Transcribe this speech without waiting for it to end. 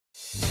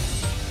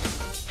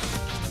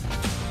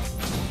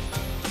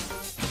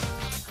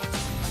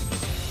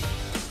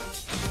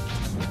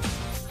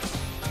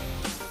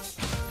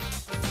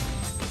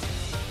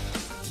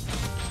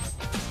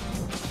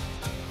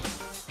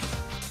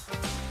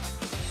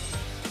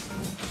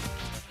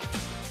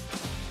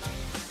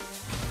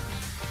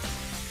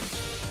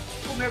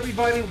Welcome,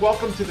 everybody.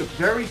 Welcome to the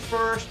very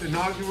first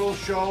inaugural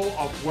show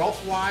of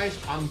WealthWise.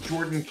 I'm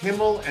Jordan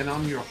Kimmel, and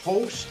I'm your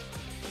host.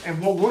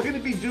 And what we're going to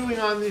be doing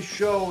on this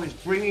show is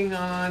bringing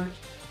on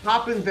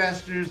top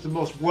investors, the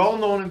most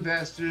well-known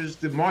investors,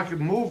 the market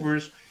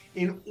movers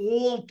in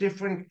all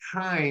different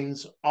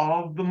kinds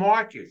of the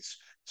markets.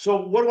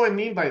 So what do I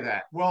mean by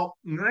that? Well,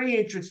 my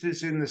interest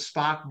is in the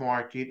stock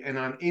market and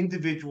on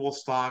individual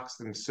stocks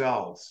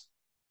themselves.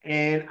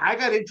 And I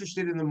got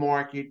interested in the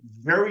market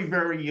very,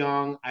 very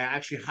young. I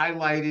actually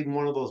highlighted in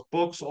one of those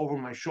books over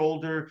my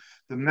shoulder,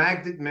 The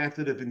Magnet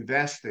Method of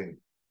Investing.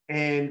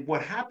 And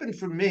what happened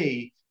for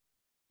me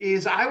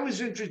is I was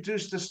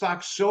introduced to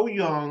stocks so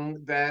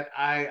young that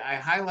I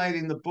highlight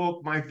in the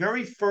book, my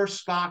very first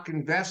stock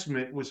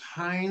investment was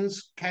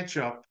Heinz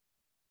Ketchup,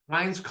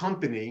 Heinz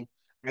Company.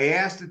 I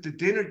asked at the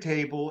dinner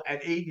table at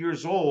 8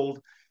 years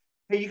old,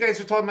 hey, you guys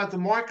are talking about the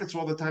markets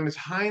all the time. Is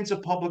Heinz a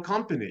public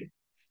company?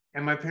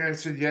 And my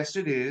parents said, yes,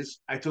 it is.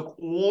 I took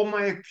all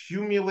my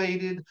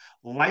accumulated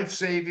life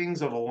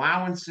savings of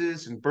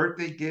allowances and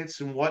birthday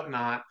gifts and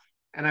whatnot,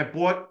 and I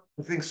bought,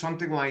 I think,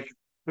 something like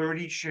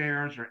 30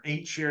 shares or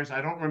 8 shares.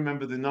 I don't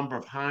remember the number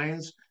of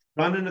Heinz.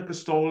 Done in a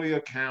custodial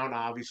account.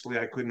 Obviously,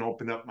 I couldn't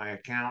open up my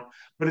account,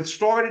 but it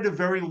started a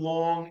very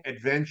long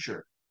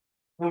adventure.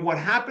 And what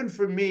happened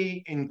for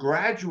me in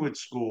graduate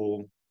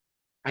school,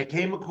 I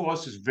came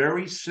across this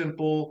very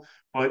simple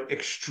but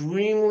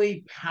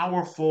extremely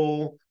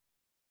powerful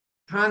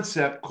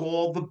concept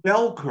called the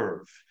bell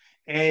curve.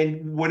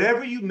 And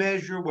whatever you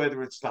measure,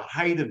 whether it's the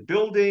height of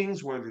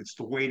buildings, whether it's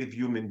the weight of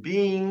human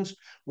beings,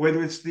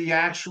 whether it's the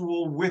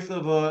actual width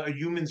of a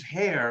human's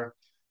hair,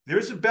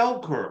 there's a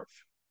bell curve.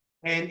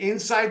 And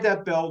inside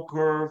that bell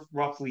curve,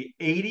 roughly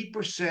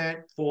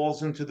 80%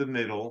 falls into the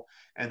middle.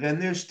 And then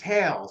there's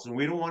tails. And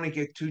we don't want to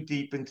get too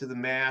deep into the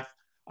math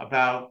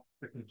about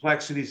the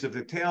complexities of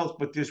the tails,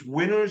 but there's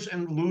winners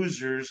and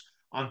losers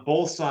on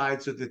both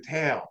sides of the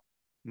tail.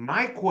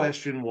 My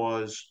question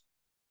was,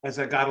 as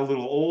I got a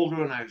little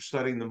older and I was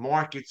studying the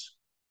markets,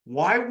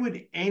 why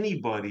would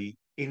anybody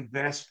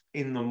invest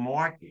in the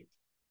market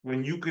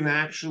when you can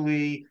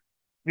actually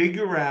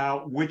figure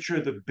out which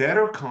are the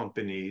better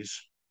companies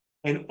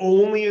and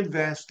only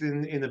invest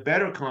in the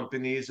better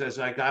companies? As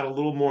I got a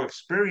little more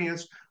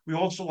experience, we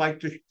also like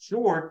to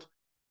short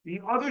the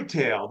other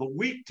tail, the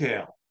weak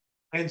tail.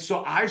 And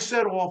so I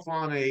set off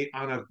on a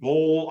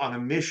goal, on a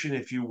mission,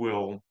 if you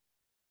will,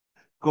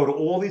 go to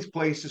all these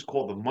places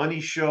called the money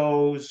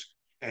shows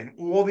and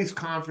all these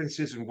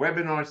conferences and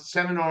webinars,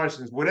 seminars,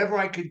 and whatever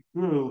I could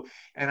do.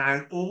 And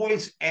I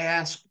always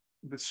ask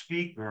the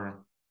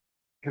speaker,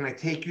 can I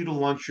take you to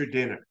lunch or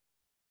dinner?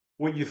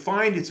 What you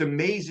find, it's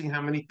amazing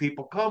how many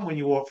people come when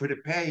you offer to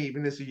pay,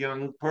 even as a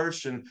young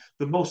person.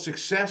 The most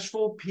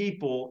successful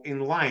people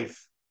in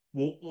life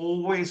will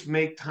always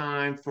make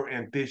time for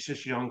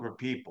ambitious younger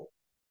people.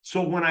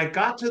 So when I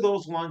got to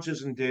those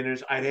lunches and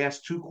dinners, I'd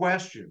ask two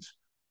questions.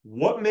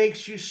 What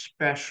makes you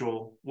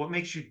special? What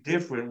makes you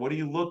different? What do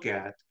you look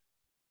at?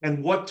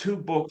 And what two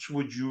books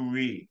would you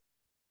read?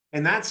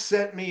 And that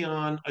set me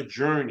on a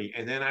journey.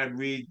 And then I'd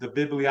read the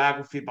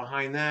bibliography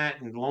behind that.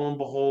 And lo and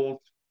behold,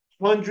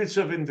 hundreds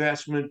of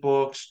investment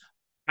books.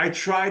 I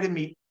try to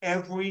meet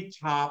every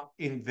top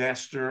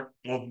investor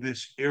of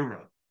this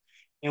era.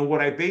 And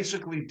what I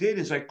basically did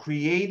is I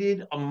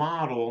created a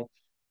model.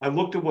 I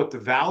looked at what the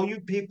value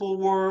people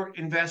were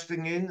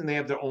investing in, and they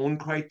have their own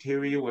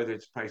criteria, whether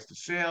it's price to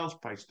sales,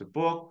 price to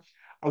book.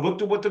 I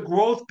looked at what the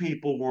growth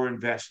people were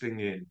investing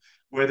in,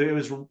 whether it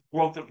was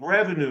growth of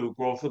revenue,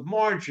 growth of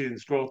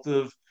margins, growth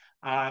of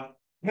uh,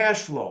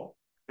 cash flow.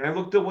 And I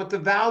looked at what the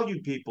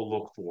value people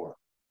look for.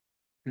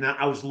 Now,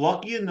 I was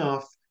lucky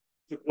enough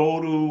to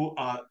go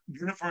to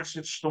University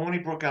of Stony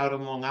Brook out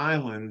in Long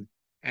Island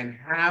and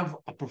have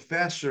a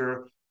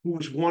professor who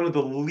was one of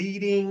the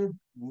leading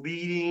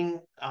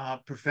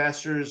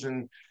professors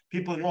and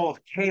people in all of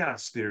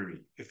chaos theory.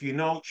 If you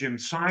know, Jim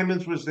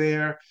Simons was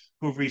there,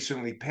 who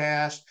recently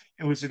passed.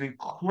 It was an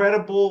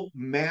incredible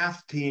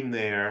math team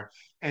there.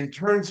 And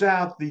turns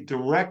out the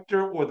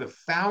director or the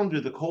founder,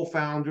 the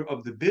co-founder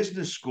of the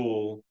business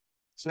school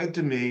said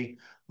to me,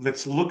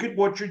 let's look at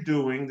what you're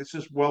doing. This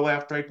is well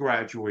after I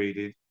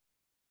graduated.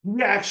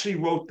 He actually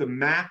wrote the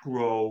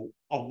macro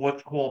of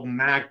what's called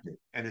magnet,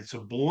 and it's a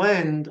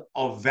blend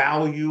of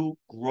value,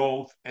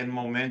 growth, and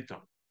momentum.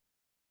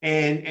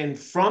 And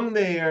from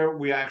there,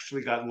 we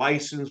actually got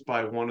licensed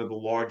by one of the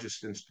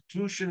largest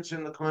institutions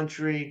in the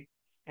country.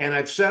 And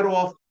I've set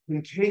off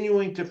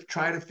continuing to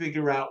try to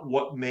figure out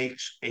what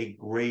makes a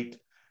great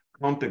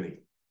company.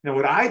 Now,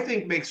 what I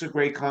think makes a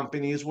great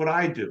company is what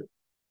I do.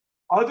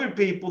 Other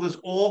people, there's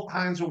all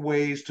kinds of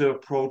ways to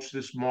approach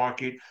this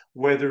market,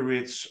 whether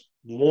it's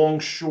long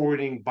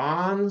shorting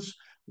bonds,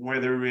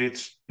 whether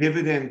it's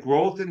dividend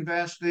growth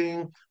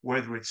investing,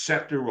 whether it's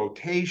sector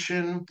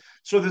rotation.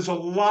 So there's a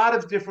lot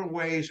of different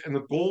ways. And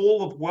the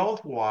goal of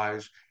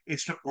WealthWise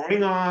is to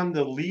bring on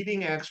the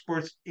leading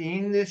experts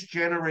in this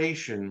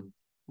generation,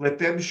 let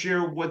them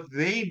share what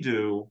they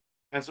do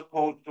as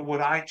opposed to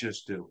what I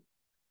just do.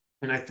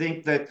 And I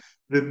think that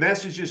the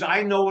message is,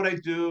 I know what I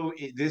do.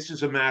 This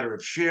is a matter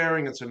of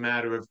sharing. It's a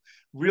matter of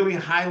really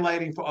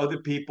highlighting for other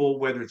people,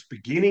 whether it's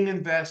beginning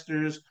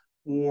investors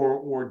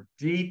or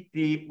deep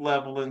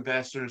level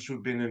investors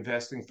who've been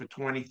investing for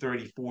 20,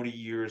 30, 40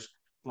 years,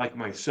 like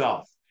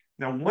myself.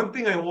 Now, one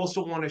thing I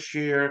also want to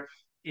share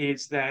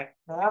is that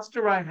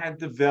after I had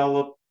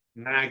developed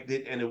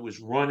Magnet and it was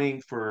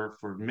running for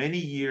many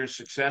years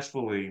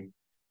successfully,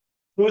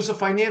 it was a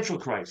financial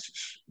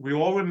crisis. We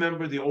all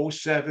remember the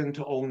 '07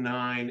 to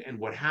 '09, and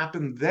what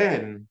happened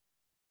then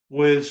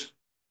was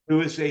there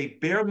was a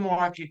bear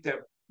market that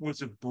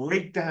was a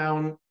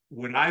breakdown,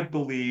 what I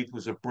believe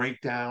was a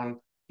breakdown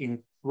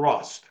in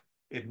trust.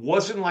 It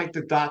wasn't like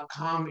the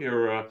dot-com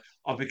era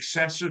of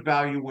excessive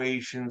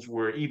valuations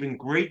where even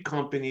great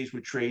companies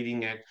were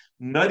trading at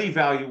nutty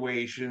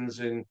valuations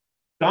and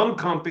dumb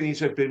companies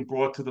have been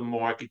brought to the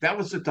market. That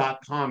was the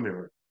dot-com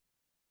era.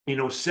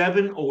 In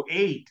 '07,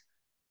 '08,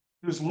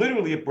 it was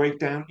literally a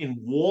breakdown in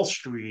Wall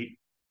Street,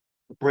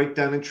 a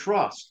breakdown in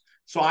trust.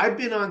 So I've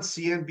been on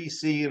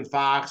CNBC and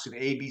Fox and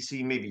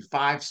ABC maybe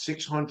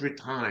 600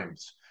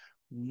 times.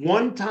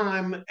 One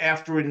time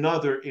after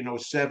another in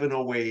 '07,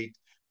 '08,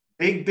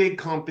 big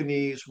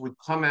companies would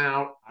come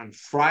out on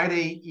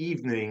Friday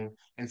evening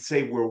and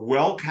say, we're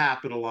well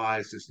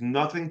capitalized, there's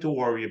nothing to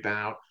worry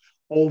about.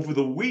 Over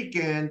the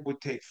weekend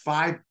would take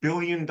 $5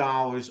 billion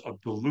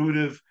of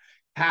dilutive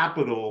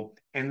capital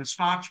and the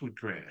stocks would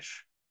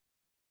crash.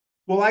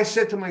 Well, I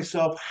said to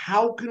myself,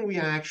 how can we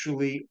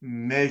actually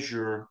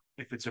measure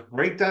if it's a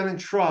breakdown in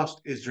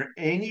trust? Is there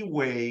any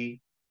way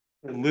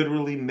to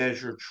literally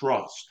measure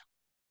trust?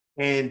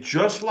 And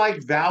just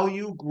like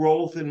value,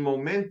 growth, and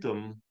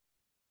momentum,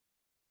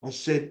 I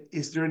said,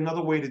 is there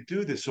another way to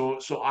do this?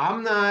 So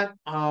I'm not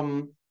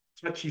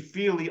touchy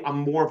feely. I'm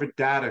more of a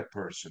data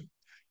person.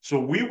 So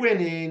we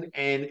went in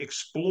and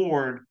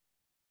explored,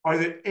 are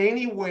there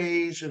any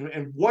ways,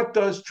 and what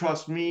does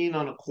trust mean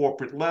on a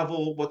corporate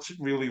level? What's it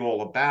really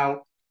all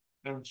about?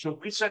 And so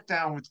we sat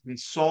down with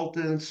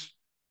consultants.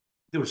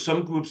 There were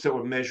some groups that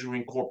were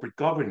measuring corporate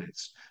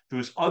governance. There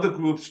was other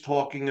groups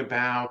talking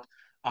about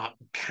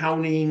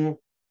accounting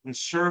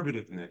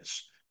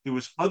conservativeness. There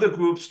was other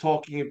groups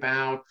talking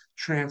about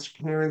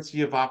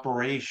transparency of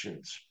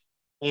operations.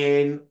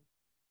 And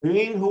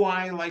being who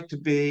I like to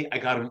be, I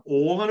got them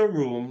all in a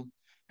room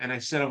and I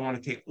said, I want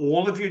to take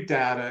all of your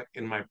data.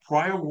 In my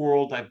prior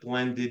world, I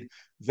blended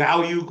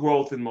value,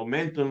 growth, and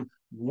momentum.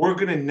 We're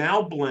going to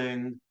now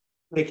blend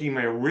taking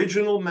my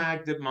original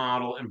magnet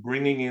model and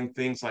bringing in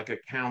things like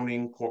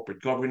accounting,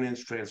 corporate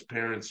governance,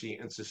 transparency,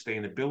 and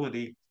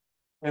sustainability.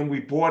 And we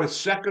brought a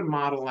second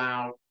model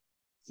out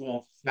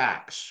called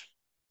FACS.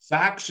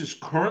 FACS is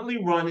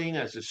currently running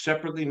as a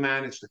separately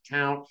managed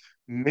account.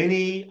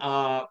 Many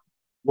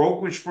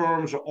brokerage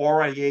firms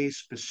or RIAs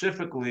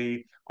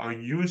specifically are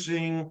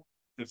using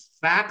the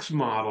FACS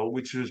model,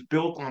 which is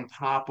built on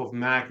top of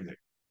Magnet.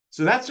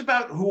 So that's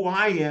about who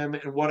I am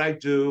and what I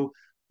do.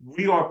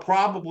 We are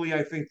probably,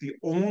 I think, the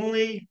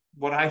only,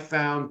 what I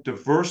found,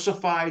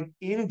 diversified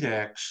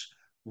index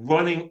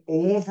running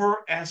over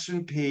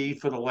S&P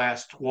for the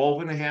last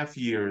 12 and a half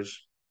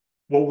years.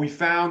 What we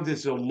found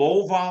is a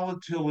low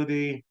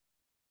volatility,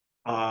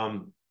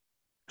 um,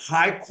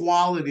 high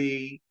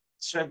quality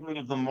segment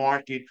of the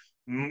market,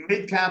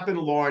 mid cap and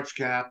large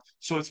cap.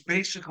 So it's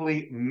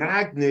basically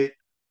Magnet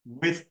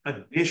with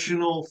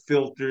additional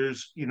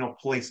filters,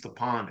 placed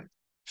upon it.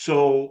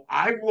 So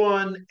I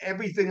run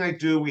everything I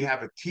do. We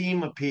have a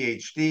team of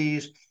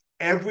PhDs.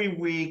 Every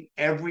week,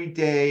 every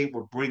day,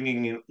 we're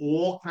bringing in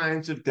all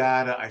kinds of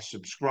data. I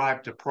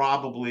subscribe to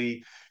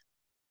probably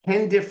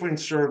 10 different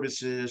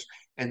services,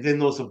 and then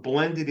those are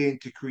blended in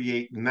to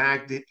create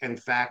Magnet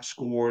and FACT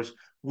scores,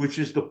 which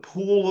is the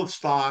pool of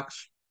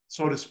stocks,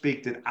 so to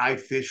speak, that I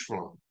fish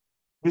from.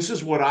 This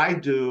is what I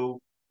do,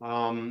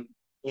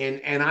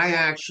 and I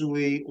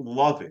actually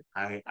love it.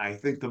 I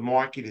think the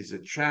market is a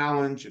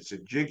challenge. It's a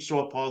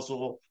jigsaw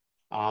puzzle.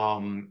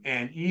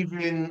 And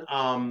even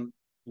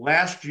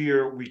last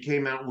year, we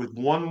came out with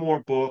one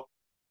more book,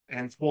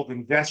 and it's called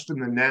Invest in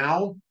the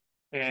Now.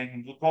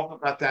 And we'll talk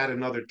about that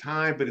another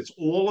time, but it's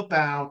all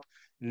about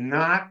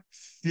not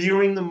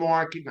fearing the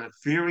market, not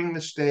fearing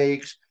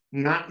mistakes,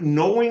 not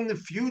knowing the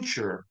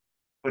future.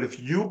 But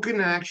if you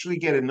can actually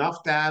get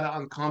enough data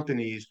on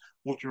companies,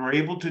 what you're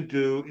able to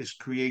do is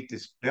create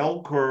this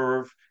bell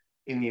curve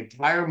in the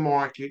entire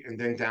market and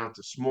then down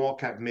to small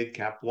cap, mid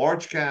cap,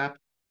 large cap,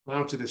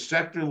 down to the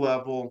sector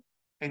level.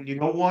 And you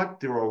know what?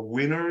 There are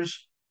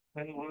winners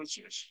and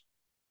losers.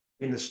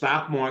 In the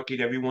stock market,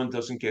 everyone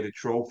doesn't get a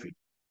trophy.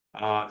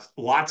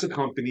 Lots of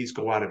companies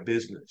go out of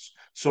business.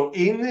 So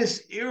in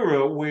this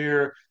era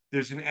where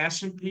there's an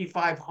S&P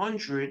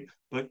 500,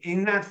 but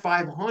in that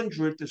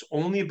 500, there's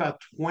only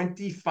about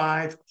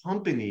 25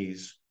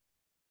 companies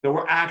that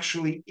were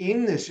actually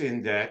in this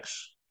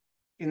index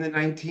in the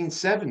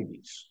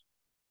 1970s.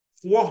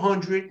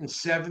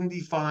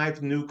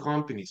 475 new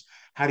companies.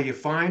 How do you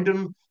find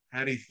them?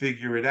 How do you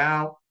figure it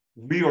out?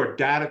 We are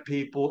data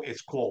people.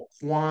 It's called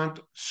quant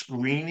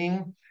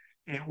screening.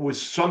 It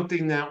was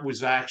something that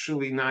was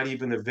actually not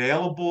even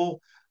available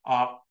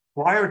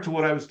prior to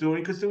what I was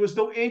doing because there was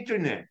no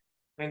internet.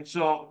 And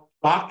so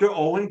Dr.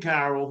 Owen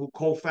Carroll, who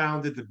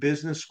co-founded the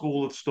business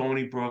school at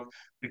Stony Brook,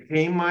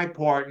 became my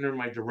partner,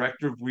 my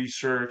director of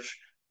research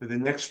for the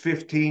next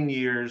 15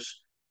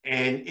 years.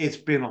 And it's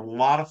been a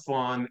lot of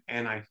fun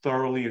and I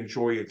thoroughly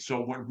enjoy it. So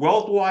what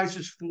WealthWise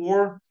is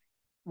for,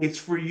 it's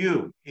for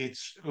you.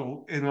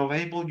 It'll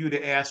enable you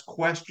to ask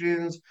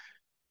questions.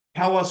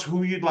 Tell us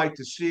who you'd like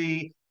to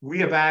see. We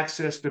have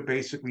access to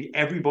basically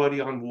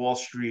everybody on Wall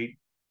Street,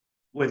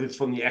 whether it's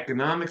from the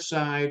economic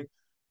side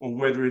or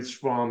whether it's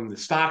from the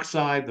stock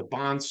side, the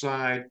bond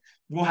side.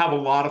 We'll have a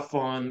lot of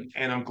fun,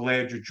 and I'm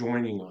glad you're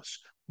joining us.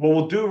 What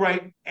we'll do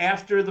right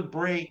after the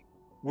break,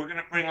 we're going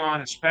to bring on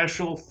a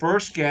special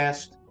first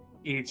guest.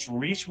 It's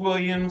Rhys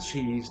Williams.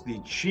 He's the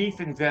Chief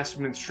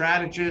Investment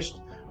Strategist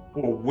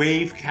for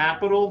Wayve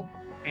Capital.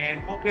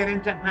 And we'll get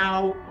into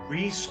how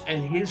Rhys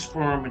and his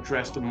firm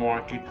address the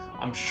market.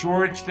 I'm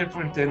sure it's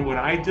different than what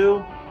I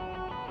do.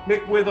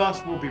 Stick with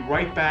us. We'll be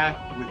right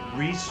back with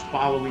Rhys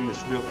following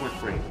this real quick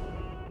break.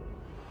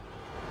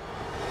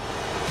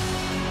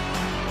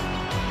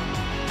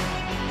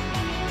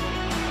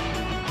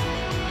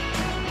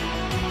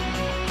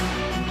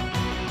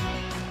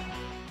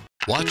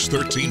 Watch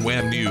 13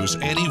 WHAM News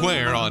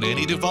anywhere on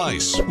any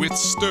device with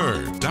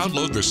Stir.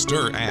 Download the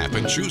Stir app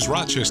and choose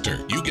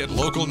Rochester. You get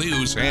local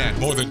news and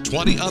more than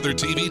 20 other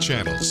TV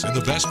channels. And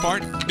the best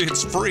part?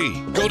 It's free.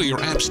 Go to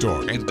your app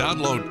store and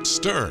download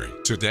Stir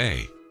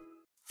today.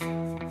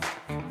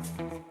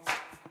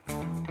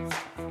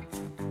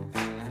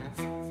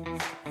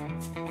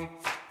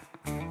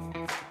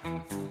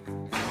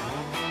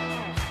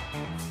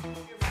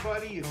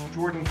 Everybody, it's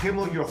Jordan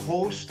Kimmel, your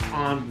host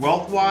on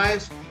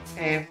WealthWise.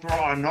 And for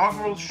our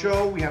inaugural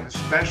show, we have a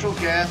special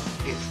guest.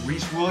 It's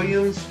Rhys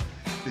Williams,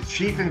 the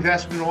Chief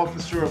Investment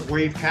Officer of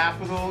Wayve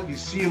Capital. You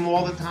see him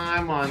all the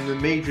time on the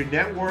major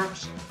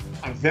networks,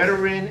 a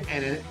veteran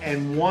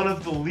and one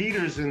of the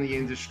leaders in the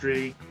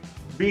industry.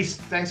 Rhys,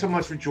 thanks so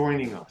much for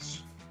joining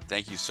us.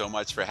 Thank you so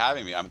much for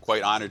having me. I'm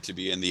quite honored to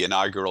be in the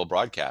inaugural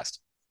broadcast.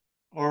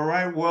 All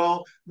right.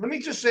 Well, let me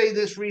just say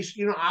this, Rhys.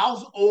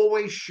 I'll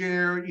always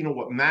share,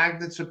 what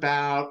Magnet's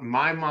about,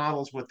 my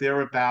models, what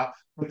they're about.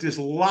 But there's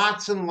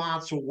lots and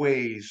lots of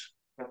ways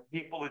that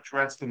people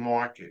address the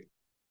market.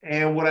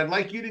 And what I'd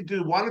like you to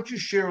do, why don't you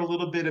share a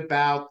little bit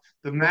about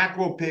the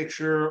macro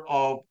picture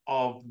of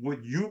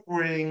what you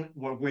bring,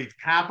 what Wayve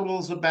Capital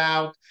is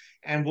about,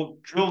 and we'll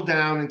drill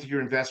down into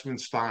your investment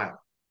style.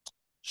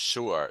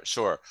 Sure.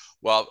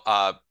 Well,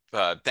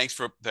 thanks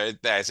for,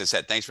 as I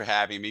said, thanks for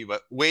having me.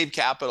 But Wayve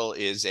Capital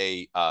is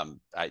a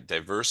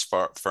diverse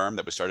firm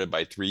that was started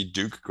by 3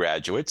 Duke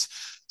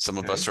graduates. Some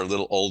of us are a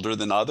little older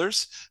than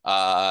others.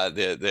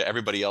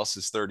 Everybody else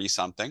is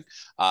 30-something.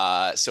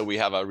 So we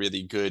have a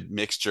really good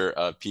mixture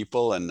of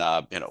people. And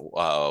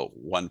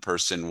one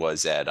person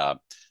was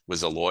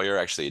a lawyer,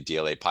 actually at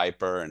DLA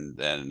Piper, and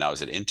now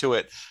is at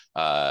Intuit.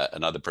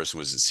 Another person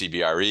was at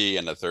CBRE,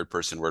 and the third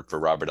person worked for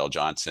Robert L.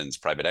 Johnson's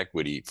private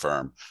equity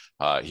firm.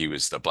 He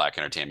was the Black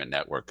Entertainment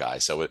Network guy.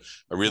 So a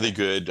really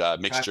good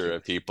mixture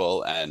of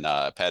people and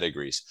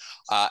pedigrees.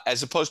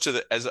 As opposed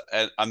to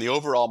on the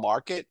overall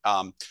market,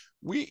 I'm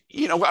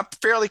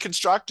fairly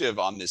constructive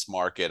on this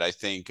market. I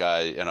think,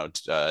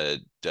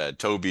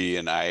 Toby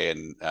and I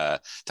and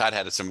Todd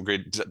had some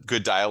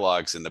good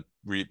dialogues in the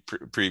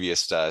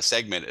previous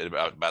segment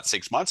about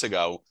 6 months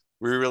ago.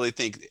 We really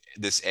think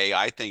this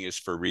AI thing is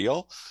for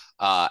real.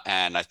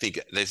 And I think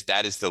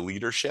that is the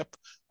leadership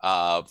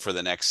for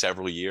the next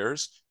several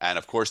years. And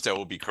of course, there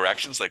will be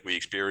corrections like we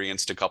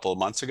experienced a couple of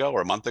months ago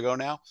or a month ago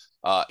now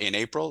in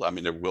April. I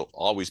mean, there will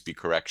always be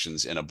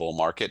corrections in a bull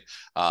market,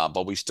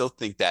 but we still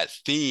think that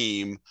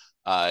theme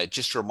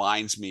just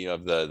reminds me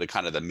of the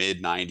kind of the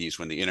mid 90s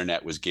when the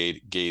internet was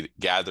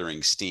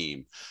gathering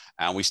steam.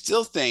 And we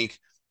still think,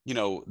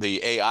 the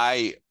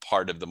AI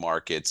part of the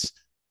markets,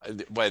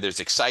 where there's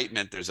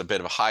excitement, there's a bit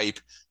of hype,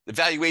 the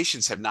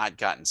valuations have not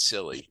gotten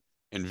silly.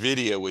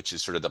 NVIDIA, which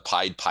is sort of the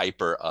Pied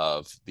Piper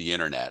of the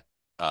internet,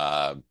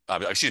 of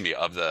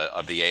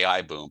the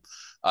AI boom,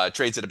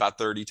 trades at about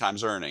 30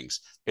 times earnings.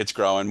 It's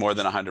growing more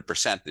than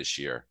 100% this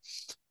year.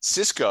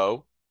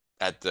 Cisco,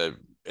 at the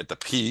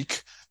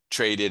peak,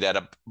 traded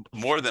at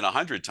more than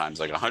 100 times,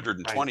 like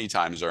 120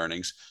 times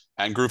earnings,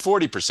 and grew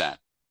 40%.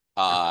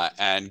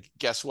 And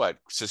guess what?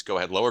 Cisco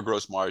had lower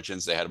gross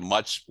margins. They had a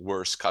much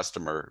worse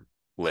customer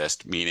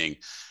list, meaning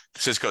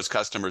Cisco's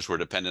customers were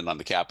dependent on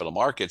the capital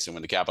markets, and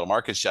when the capital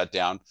markets shut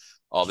down,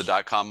 all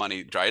the .com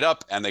money dried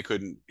up, and they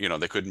couldn't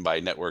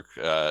buy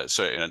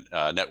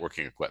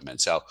networking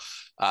equipment. So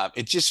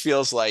it just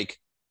feels like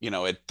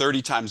at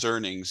 30 times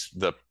earnings,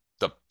 the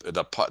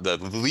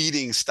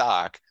leading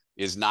stock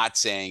is not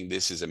saying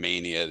this is a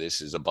mania,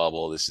 this is a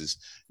bubble, this is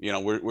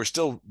we're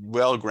still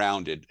well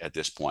grounded at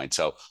this point.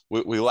 So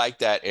we like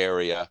that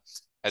area.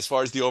 As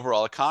far as the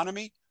overall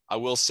economy, I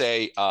will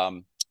say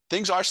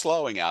things are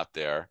slowing out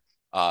there.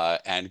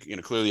 And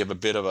clearly have a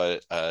bit of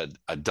a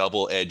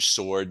double-edged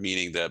sword,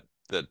 meaning that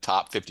the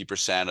top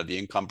 50% of the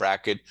income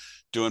bracket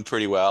doing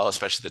pretty well,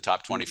 especially the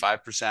top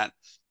 25%.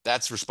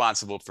 That's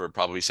responsible for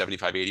probably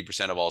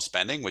 75-80% of all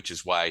spending, which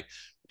is why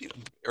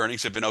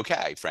earnings have been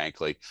okay,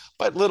 frankly.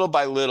 But little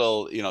by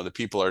little, the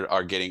people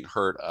are getting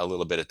hurt a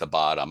little bit at the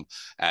bottom,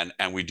 and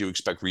we do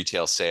expect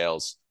retail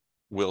sales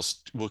will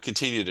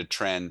continue to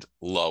trend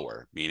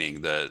lower,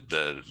 meaning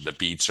the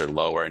beats are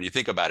lower. And you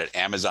think about it,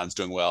 Amazon's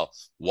doing well,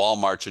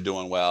 Walmart's are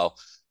doing well.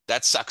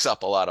 That sucks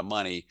up a lot of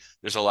money.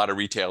 There's a lot of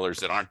retailers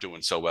that aren't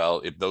doing so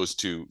well if those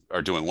two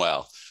are doing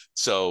well.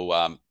 So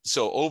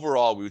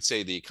overall, we would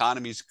say the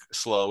economy's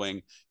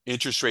slowing.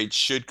 Interest rates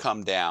should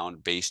come down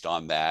based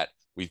on that.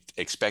 We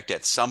expect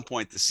at some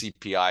point the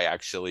CPI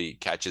actually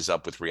catches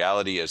up with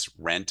reality as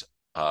rents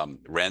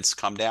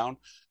come down.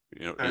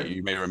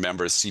 You may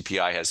remember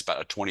CPI has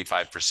about a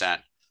 25%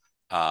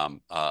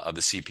 of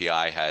the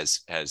CPI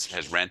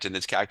has rent in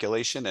its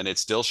calculation, and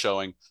it's still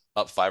showing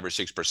up 5 or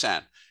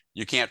 6%.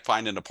 You can't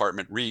find an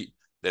apartment REIT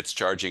that's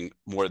charging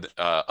more than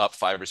up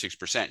 5 or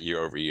 6% year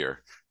over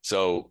year.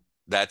 So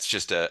that's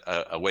just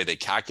a way they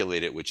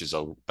calculate it, which is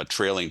a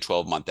trailing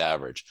 12-month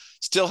average.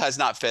 Still has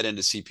not fed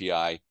into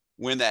CPI.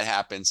 When that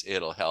happens,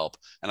 it'll help.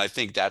 And I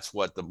think that's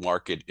what the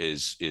market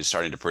is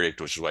starting to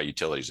predict, which is why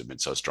utilities have been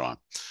so strong.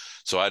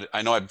 So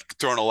I know I've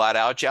thrown a lot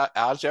out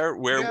there.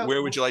 Where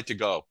would you like to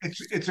go?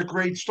 It's a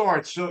great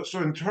start. So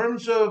in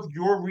terms of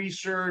your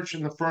research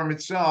and the firm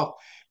itself,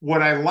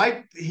 what I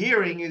like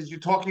hearing is you're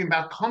talking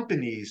about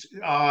companies,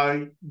 not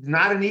an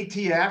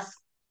ETF.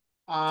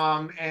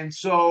 And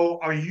so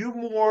are you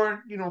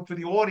more, for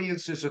the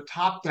audience, there's a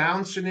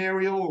top-down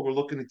scenario where we're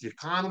looking at the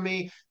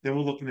economy, then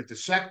we're looking at the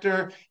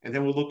sector, and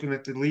then we're looking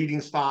at the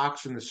leading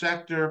stocks in the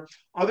sector.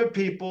 Other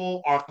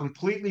people are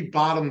completely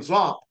bottoms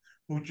up,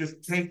 who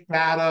just take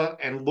data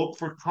and look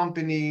for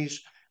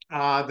companies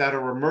that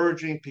are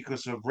emerging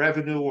because of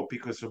revenue or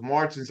because of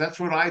margins. That's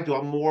what I do.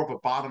 I'm more of a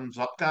bottoms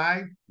up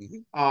guy.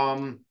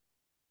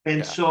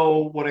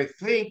 So what I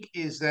think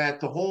is that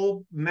the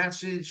whole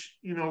message,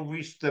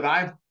 Rhys, that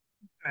I've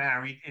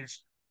married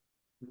is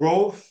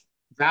growth,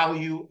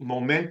 value,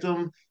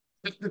 momentum,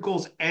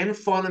 technicals, and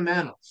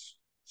fundamentals.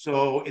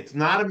 So it's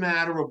not a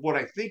matter of what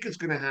I think is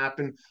going to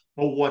happen,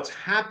 but what's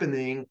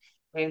happening.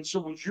 And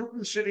so would you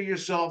consider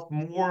yourself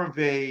more of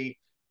a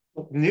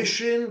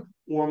technician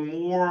or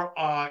more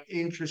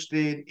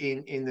interested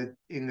in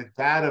the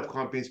data of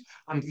companies?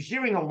 I'm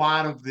hearing a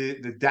lot of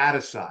the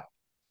data side.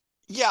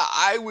 Yeah,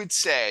 I would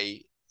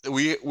say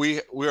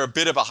we're a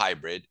bit of a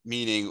hybrid,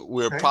 meaning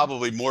we're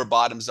probably more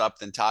bottoms up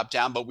than top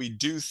down, but we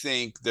do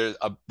think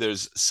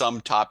there's some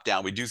top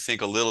down. We do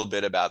think a little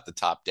bit about the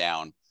top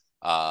down,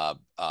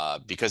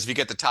 because if you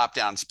get the top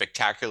down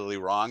spectacularly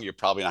wrong, you're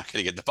probably not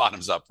going to get the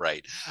bottoms up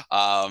right.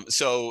 But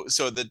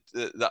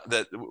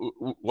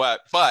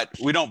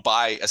we don't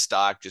buy a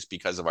stock just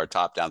because of our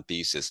top down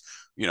thesis.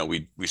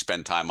 We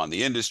spend time on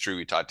the industry,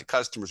 we talk to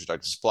customers, we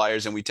talk to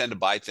suppliers, and we tend to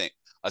buy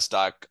a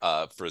stock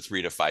for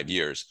 3 to 5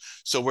 years.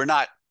 So we're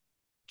not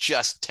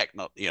just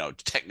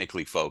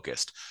technically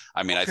focused.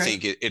 I mean, I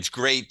think it's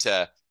great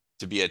to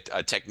be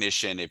a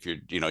technician if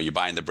you're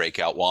buying the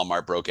breakout.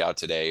 Walmart broke out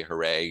today,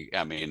 hooray!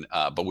 I mean,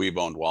 but we've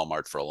owned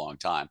Walmart for a long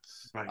time,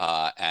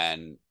 right.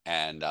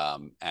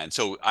 And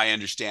so I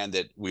understand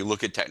that we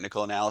look at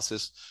technical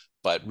analysis,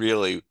 but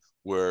really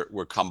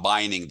we're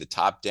combining the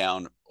top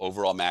down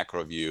overall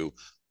macro view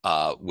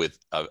with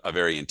a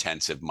very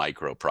intensive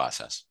micro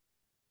process.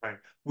 Right.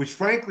 Which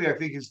frankly, I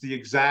think is the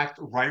exact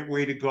right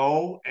way to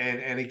go.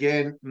 And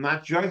again, I'm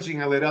not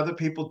judging. I let other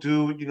people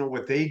do,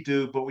 what they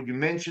do. But when you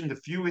mentioned a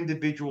few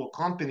individual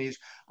companies,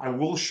 I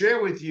will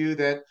share with you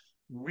that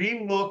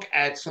we look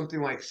at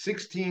something like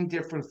 16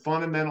 different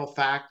fundamental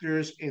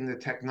factors in the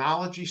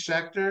technology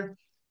sector.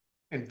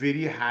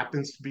 NVIDIA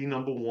happens to be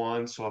number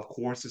one. So of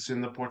course it's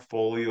in the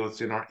portfolio.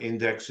 It's in our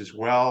index as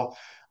well.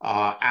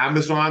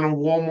 Amazon and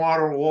Walmart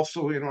are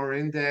also in our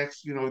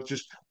index.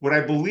 Just what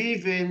I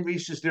believe in,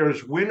 Rhys, is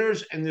there's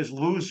winners and there's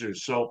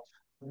losers. So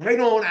I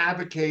don't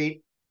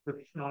advocate the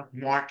stock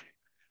market.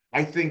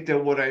 I think that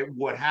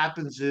what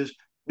happens is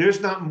there's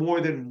not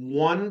more than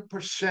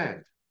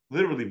 1%,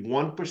 literally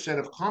 1%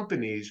 of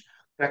companies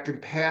that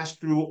can pass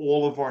through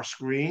all of our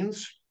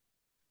screens.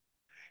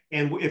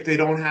 And if they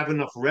don't have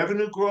enough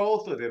revenue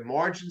growth, or their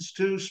margins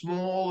too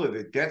small, or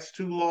their debt's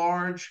too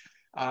large,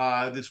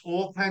 there's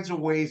all kinds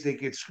of ways they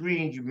get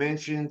screened. You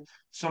mentioned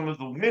some of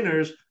the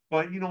winners,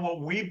 but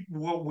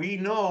what we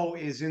know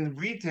is in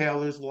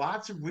retailers,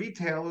 lots of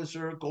retailers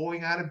are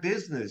going out of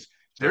business.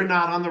 They're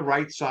not on the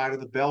right side of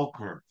the bell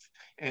curve.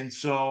 And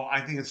so I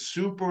think it's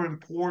super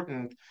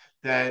important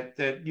that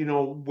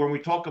when we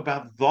talk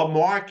about the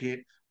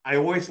market, I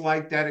always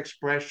like that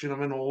expression.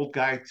 I'm an old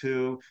guy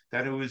too,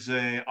 that it was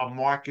a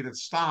market of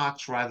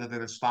stocks rather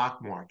than a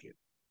stock market.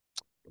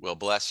 Well,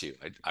 bless you.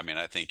 I mean,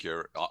 I think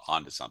you're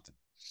onto something.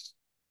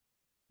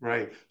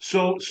 Right.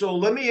 So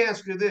let me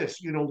ask you this.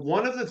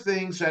 One of the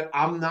things that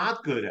I'm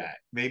not good at,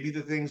 maybe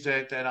the things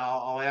that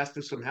I'll ask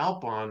for some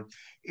help on,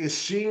 is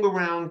seeing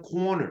around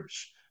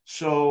corners.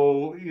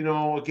 So,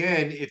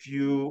 again, if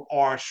you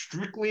are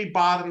strictly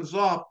bottoms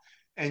up,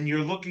 and you're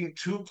looking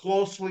too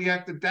closely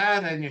at the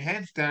data and your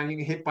head's down, you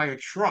get hit by a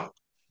truck,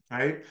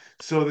 right?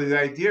 So the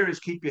idea is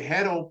keep your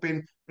head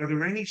open. Are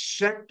there any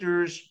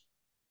sectors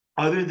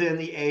other than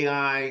the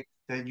AI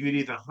that you'd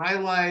either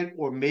highlight,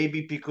 or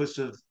maybe because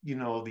of,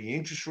 the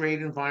interest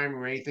rate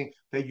environment or anything,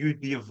 that you'd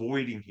be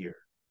avoiding here?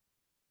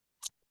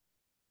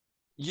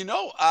 You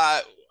know,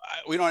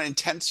 we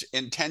don't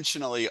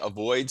intentionally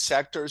avoid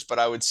sectors, but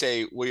I would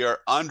say we are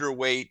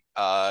underweight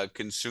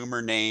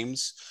consumer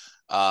names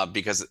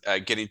because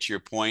getting to your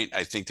point,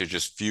 I think there's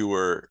just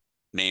fewer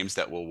names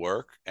that will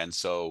work. And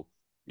so,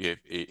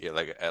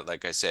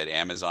 like I said,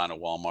 Amazon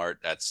and Walmart,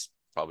 that's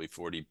probably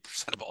 40%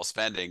 of all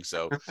spending.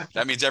 So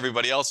that means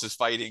everybody else is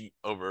fighting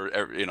over,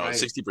 Right.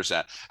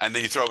 60%. And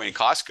then you throw in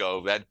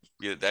Costco,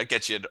 that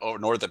gets you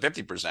north of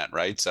 50%,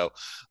 right? So,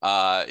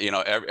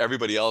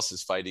 everybody else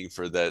is fighting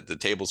for the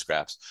table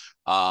scraps.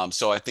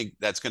 So I think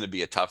that's going to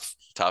be a tough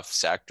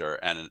sector,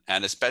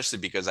 and especially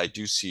because I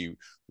do see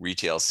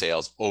retail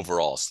sales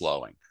overall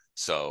slowing.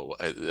 So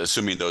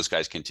assuming those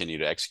guys continue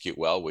to execute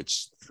well,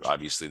 which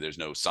obviously there's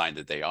no sign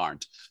that they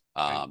aren't,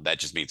 that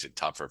just makes it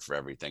tougher for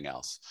everything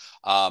else.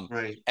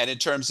 Right. And in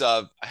terms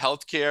of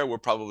healthcare, we're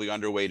probably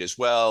underweight as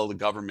well. The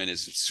government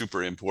is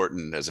super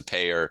important as a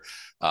payer.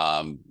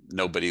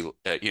 Nobody,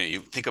 you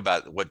think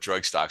about what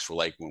drug stocks were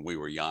like when we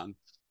were young.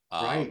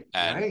 Right.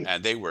 Right.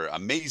 And they were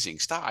amazing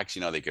stocks.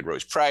 They could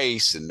raise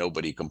price and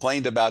nobody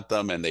complained about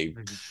them. And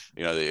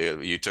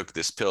you took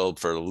this pill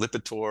for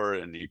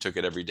Lipitor and you took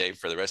it every day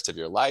for the rest of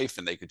your life,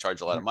 and they could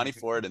charge a lot of money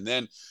for it. And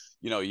then,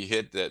 you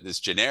hit this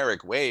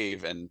generic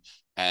wave, and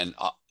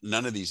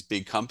none of these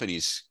big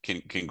companies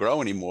can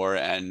grow anymore.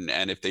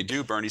 And if they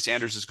do, Bernie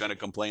Sanders is going to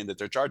complain that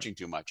they're charging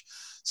too much.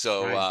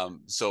 So, Right.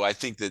 so I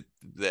think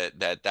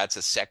that's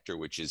a sector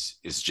which is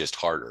just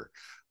harder.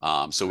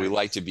 So we Right.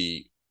 like to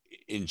be,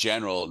 in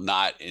general,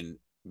 not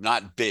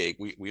big.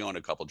 We own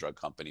a couple drug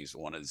companies.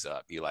 One is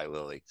Eli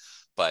Lilly,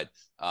 but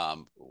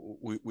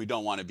we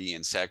don't want to be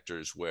in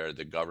sectors where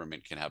the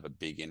government can have a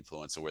big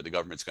influence, or where the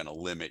government's going to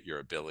limit your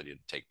ability to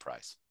take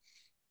price.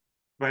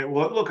 Right.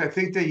 Well, look, I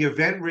think the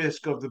event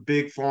risk of the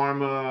big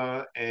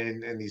pharma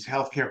and these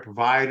healthcare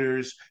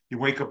providers, you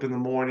wake up in the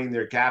morning,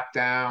 they're gapped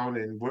down,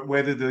 and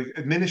whether the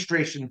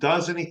administration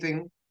does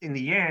anything in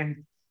the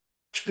end,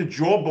 the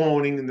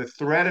jawboning and the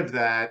threat of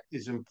that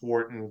is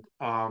important,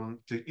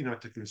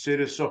 to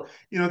consider. So,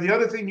 the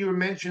other thing you were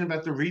mentioning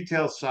about the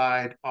retail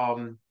side,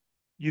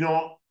 you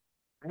know,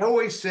 I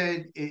always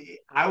said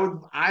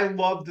I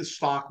love the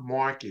stock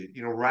market,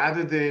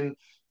 rather than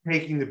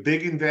taking the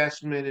big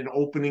investment and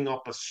opening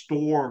up a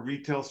store, a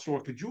retail store.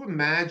 Could you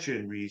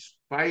imagine, Rhys,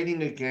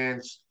 fighting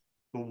against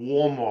the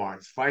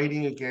Walmarts,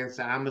 fighting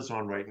against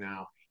Amazon right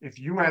now? If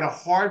you had a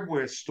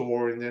hardware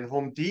store and then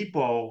Home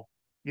Depot,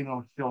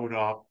 showed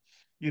up,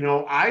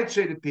 I'd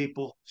say to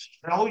people,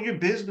 sell your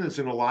business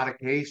in a lot of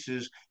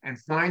cases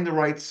and find the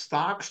right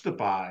stocks to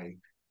buy,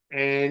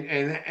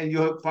 and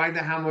you'll find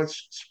out how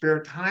much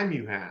spare time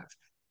you have.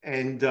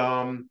 And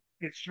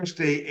it's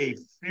just a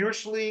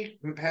fiercely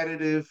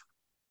competitive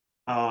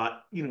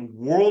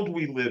world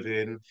we live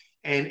in.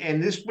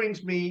 And this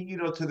brings me,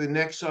 to the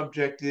next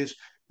subject is,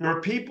 there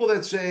are people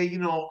that say,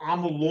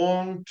 I'm a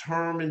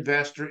long-term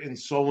investor in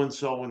so and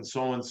so and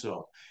so and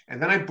so.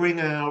 And then I bring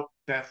out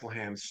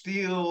Bethlehem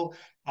Steel.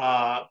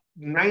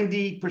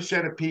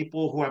 90% of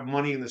people who have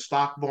money in the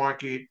stock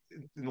market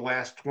in the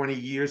last 20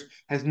 years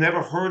has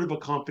never heard of a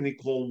company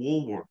called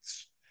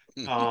Woolworths.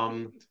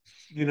 Um,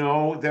 they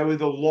were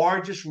the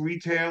largest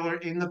retailer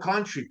in the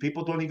country.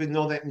 People don't even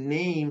know that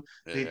name.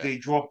 They, Yeah. they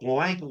draw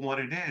blank on what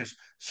it is.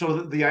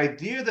 So the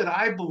idea that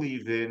I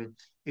believe in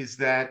is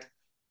that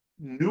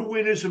new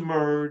winners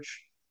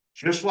emerge,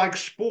 just like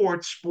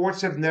sports.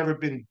 Sports have never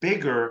been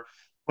bigger,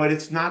 but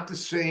it's not the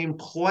same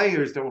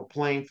players that were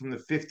playing from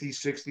the 50s,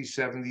 60s,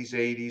 70s,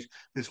 80s.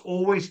 There's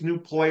always new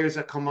players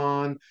that come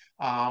on,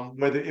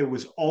 whether it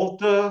was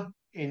Ulta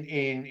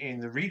in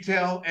the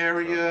retail Sure.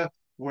 area,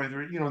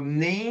 whether,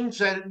 names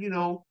that,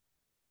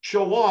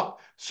 show up.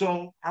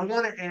 So I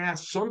want to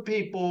ask, some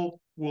people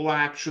will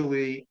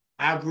actually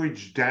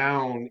average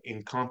down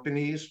in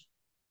companies.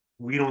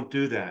 We don't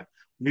do that.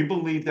 We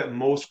believe that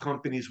most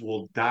companies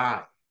will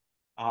die.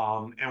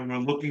 And we're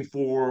looking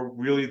for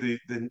really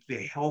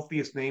the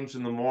healthiest names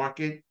in the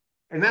market.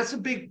 And that's a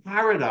big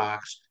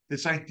paradox,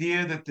 this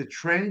idea that the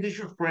trend is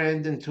your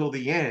friend until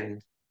the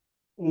end.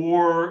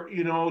 Or,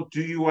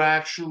 do you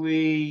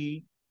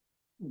actually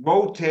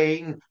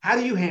rotate? And how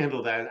do you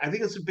handle that? I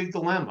think it's a big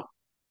dilemma.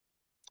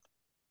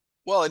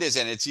 Well, it is,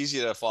 and it's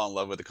easy to fall in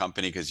love with a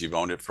company because you've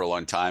owned it for a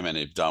long time and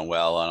you've done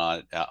well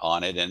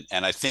on it.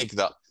 And I think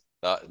the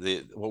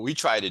what we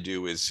try to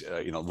do is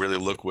really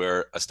look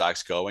where a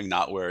stock's going,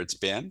 not where it's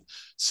been.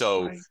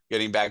 So Right.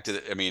 getting back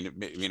to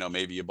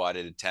maybe you bought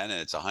it at 10 and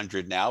it's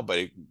 100 now,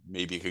 but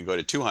maybe it can go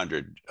to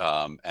 200.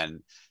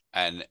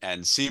 And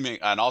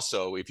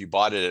also, if you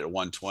bought it at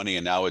 120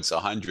 and now it's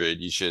 100,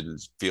 you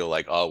shouldn't feel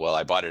like, oh well,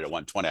 I bought it at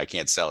 120, I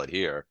can't sell it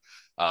here.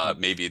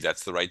 maybe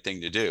that's the right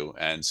thing to do.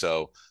 And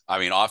so, I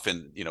mean,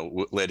 often,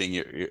 letting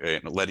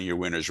your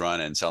winners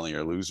run and selling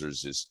your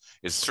losers is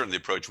certainly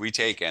the approach we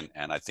take. And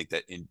I think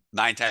that in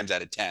 9 times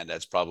out of 10,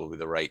 that's probably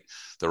the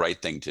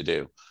right thing to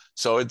do.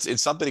 So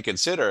it's something to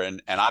consider.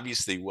 And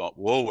obviously,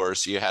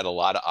 Woolworths, you had a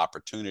lot of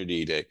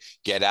opportunity to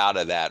get out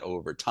of that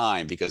over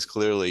time, because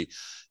clearly,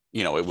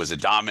 it was a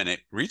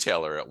dominant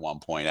retailer at one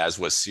point, as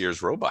was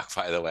Sears Roebuck,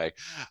 by the way,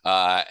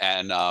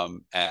 and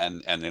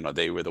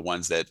they were the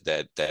ones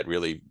that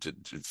really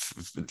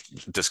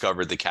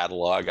discovered the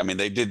catalog. I mean,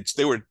 they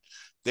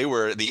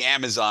were the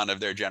Amazon of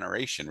their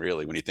generation,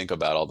 really, when you think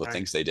about all the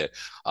things they did.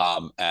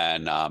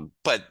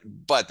 But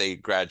they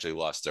gradually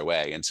lost their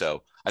way, and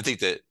so I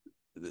think that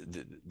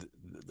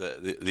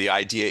the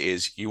idea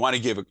is you want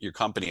to give your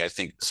company, I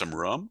think, some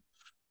room,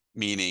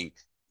 meaning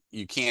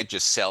you can't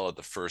just sell at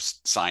the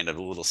first sign of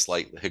a little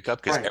slight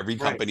hiccup, because every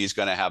company is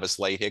going to have a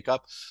slight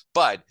hiccup,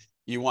 but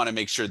you want to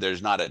make sure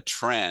there's not a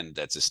trend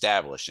that's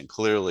established. And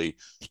clearly,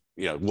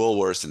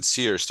 Woolworths and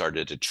Sears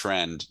started to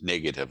trend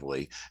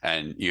negatively,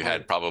 and you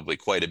had probably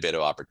quite a bit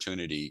of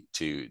opportunity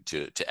to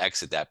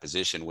exit that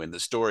position when the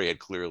story had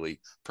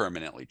clearly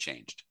permanently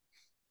changed.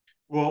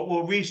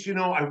 Well, Rhys,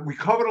 we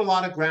covered a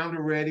lot of ground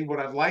already. What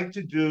I'd like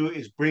to do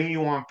is bring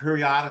you on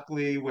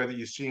periodically, whether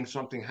you're seeing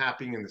something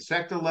happening in the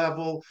sector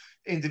level,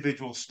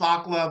 individual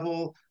stock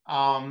level.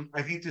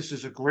 I think this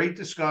is a great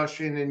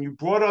discussion. And you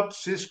brought up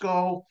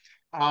Cisco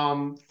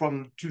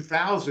from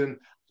 2000.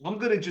 I'm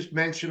going to just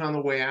mention on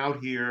the way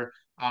out here,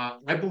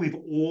 I believe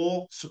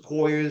all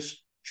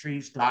sequoias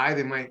trees die.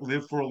 They might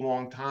live for a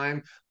long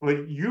time.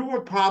 But you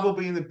were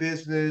probably in the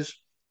business.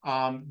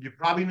 You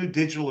probably knew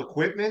digital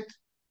equipment,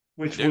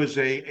 which was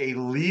a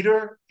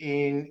leader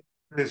in,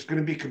 there's going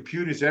to be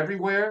computers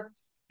everywhere,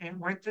 and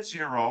went to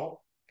zero.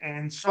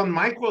 And Sun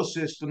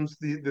Microsystems,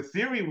 the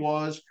theory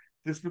was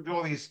there's going to be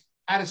all these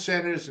data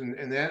centers, and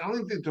I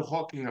don't think they're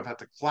talking about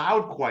the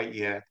cloud quite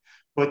yet,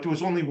 but there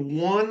was only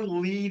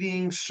one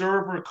leading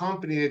server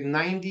company at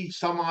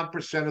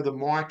 90-some-odd% of the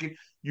market.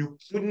 You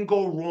couldn't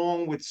go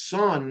wrong with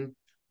Sun,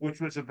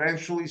 which was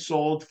eventually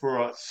sold for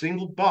a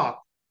single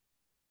buck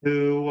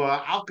to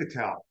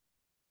Alcatel.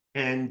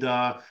 And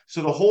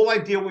so the whole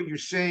idea, what you're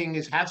saying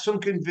is have some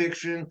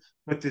conviction,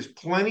 but there's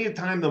plenty of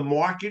time. The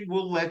market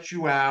will let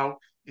you out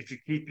if you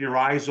keep your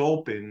eyes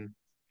open.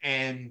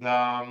 And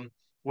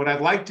what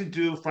I'd like to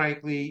do,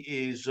 frankly,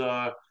 is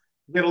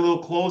get a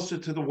little closer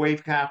to the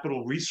Wayve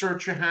Capital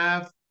research you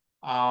have,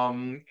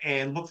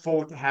 and look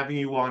forward to having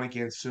you on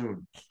again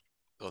soon.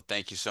 Well,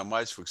 thank you so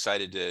much. We're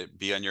excited to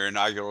be on your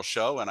inaugural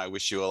show, and I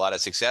wish you a lot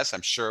of success.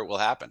 I'm sure it will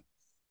happen.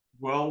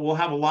 Well, we'll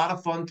have a lot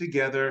of fun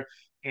together.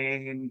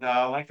 And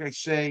like I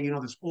say,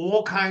 there's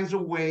all kinds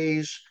of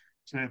ways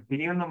to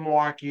be in the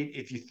market.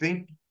 If you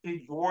think that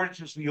yours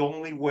is the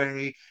only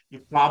way, you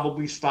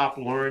probably stop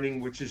learning,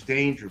 which is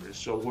dangerous.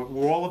 So what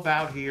we're all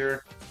about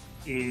here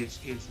is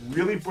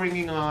really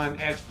bringing on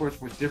experts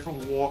with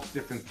different walks,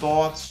 different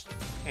thoughts.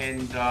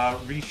 And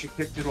Rhys, you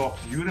kicked it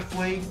off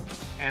beautifully.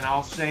 And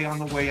I'll say on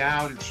the way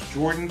out, it's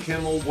Jordan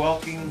Kimmel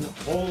welcoming the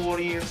whole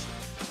audience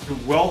to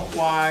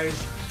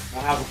WealthWise.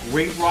 We'll have a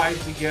great ride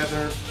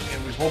together,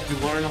 and we hope you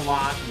learn a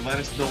lot and let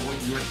us know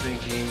what you're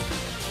thinking.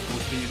 We'll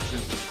see you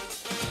soon.